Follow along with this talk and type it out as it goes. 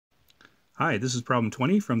Hi, this is problem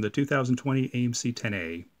 20 from the 2020 AMC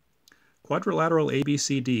 10A. Quadrilateral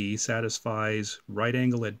ABCD satisfies right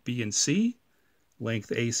angle at B and C,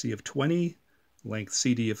 length AC of 20, length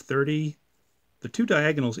CD of 30. The two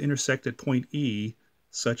diagonals intersect at point E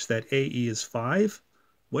such that AE is 5.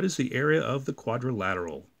 What is the area of the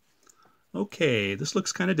quadrilateral? Okay, this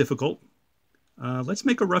looks kind of difficult. Let's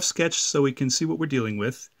make a rough sketch so we can see what we're dealing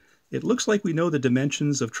with. It looks like we know the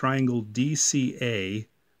dimensions of triangle DCA.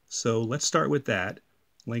 So let's start with that.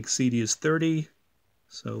 Length CD is 30,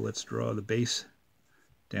 so let's draw the base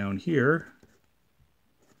down here.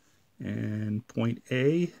 And point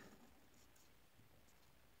A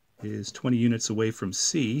is 20 units away from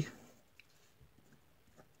C.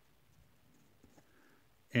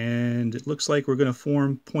 And it looks like we're going to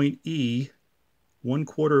form point E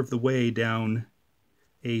 1/4 of the way down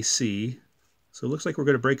AC. So it looks like we're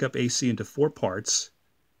going to break up AC into 4 parts.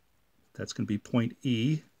 That's going to be point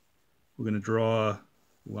E. We're going to draw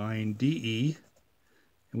line DE,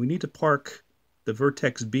 and we need to park the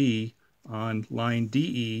vertex B on line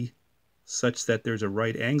DE such that there's a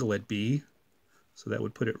right angle at B. So that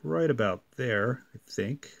would put it right about there, I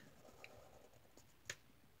think.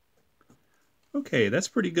 Okay, that's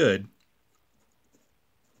pretty good.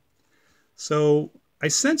 So I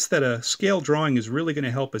sense that a scale drawing is really going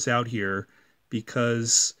to help us out here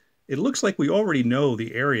because it looks like we already know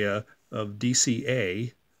the area of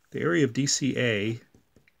DCA. The area of DCA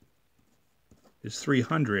is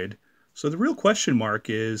 300. So the real question mark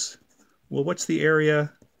is, well, what's the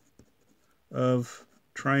area of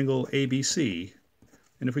triangle ABC?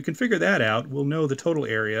 And if we can figure that out, we'll know the total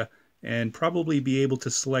area and probably be able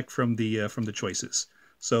to select from the choices.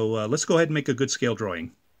 So let's go ahead and make a good scale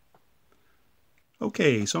drawing.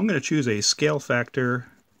 Okay, so I'm going to choose a scale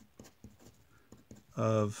factor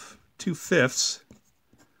of 2/5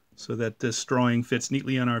 so that this drawing fits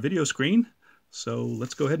neatly on our video screen. So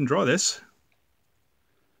let's go ahead and draw this.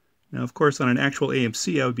 Now, of course, on an actual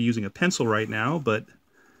AMC, I would be using a pencil right now, but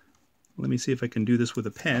let me see if I can do this with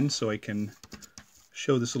a pen so I can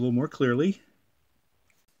show this a little more clearly.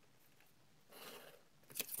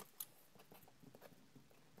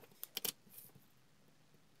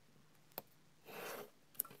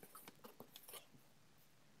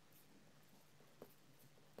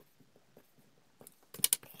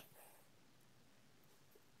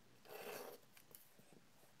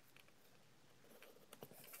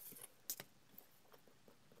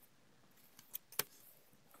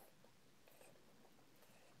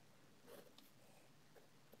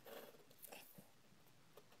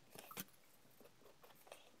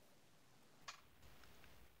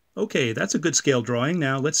 Okay, that's a good scale drawing.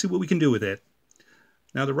 Now let's see what we can do with it.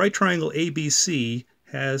 Now the right triangle ABC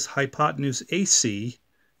has hypotenuse AC,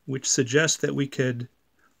 which suggests that we could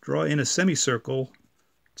draw in a semicircle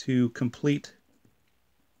to complete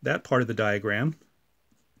that part of the diagram.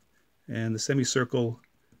 And the semicircle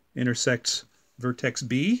intersects vertex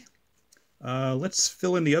B. Let's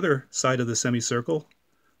fill in the other side of the semicircle.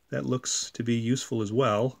 That looks to be useful as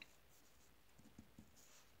well.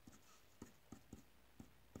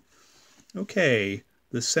 Okay,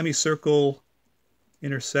 the semicircle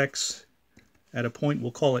intersects at a point,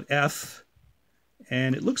 we'll call it F,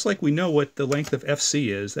 and it looks like we know what the length of FC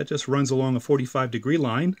is. That just runs along a 45-degree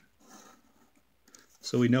line.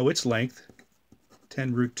 So we know its length,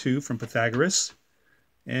 10√2 from Pythagoras.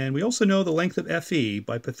 And we also know the length of FE.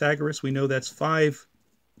 By Pythagoras, we know that's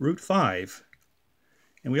 5√5.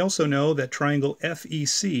 And we also know that triangle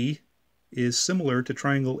FEC is similar to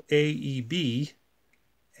triangle AEB,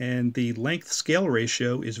 and the length scale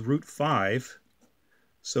ratio is √5.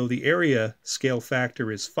 So the area scale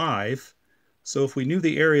factor is 5. So if we knew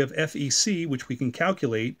the area of FEC, which we can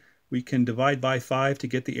calculate, we can divide by 5 to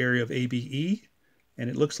get the area of ABE. And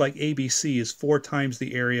it looks like ABC is 4 times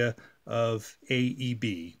the area of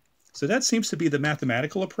AEB. So that seems to be the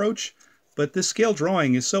mathematical approach. But this scale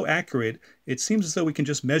drawing is so accurate, it seems as though we can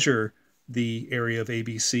just measure the area of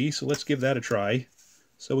ABC. So let's give that a try.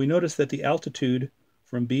 So we notice that the altitude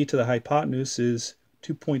from B to the hypotenuse is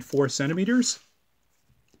 2.4 centimeters.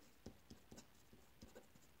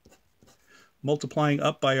 Multiplying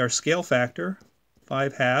up by our scale factor,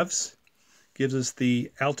 5/2, gives us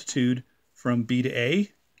the altitude from B to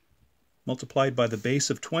A, multiplied by the base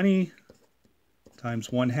of 20 times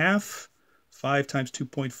 1/2. 5 times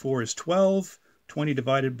 2.4 is 12. 20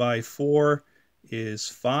 divided by 4 is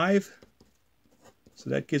 5. So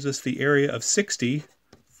that gives us the area of 60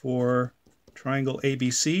 for triangle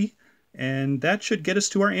ABC, and that should get us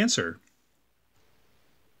to our answer.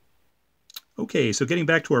 Okay, so getting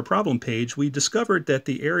back to our problem page, we discovered that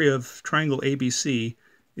the area of triangle ABC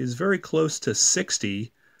is very close to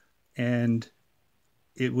 60, and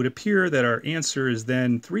it would appear that our answer is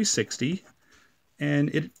then 360, and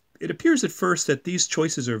it appears at first that these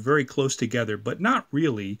choices are very close together, but not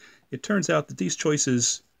really. It turns out that these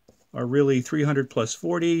choices are really 300 plus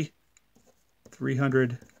 40,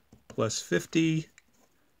 300 plus 50,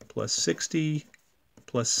 plus 60,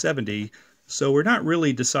 plus 70. So we're not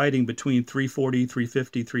really deciding between 340,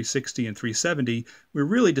 350, 360, and 370. We're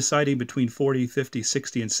really deciding between 40, 50,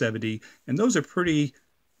 60, and 70, and those are pretty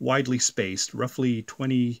widely spaced, roughly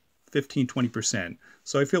 15, 20%.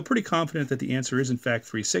 So I feel pretty confident that the answer is in fact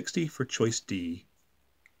 360 for choice D.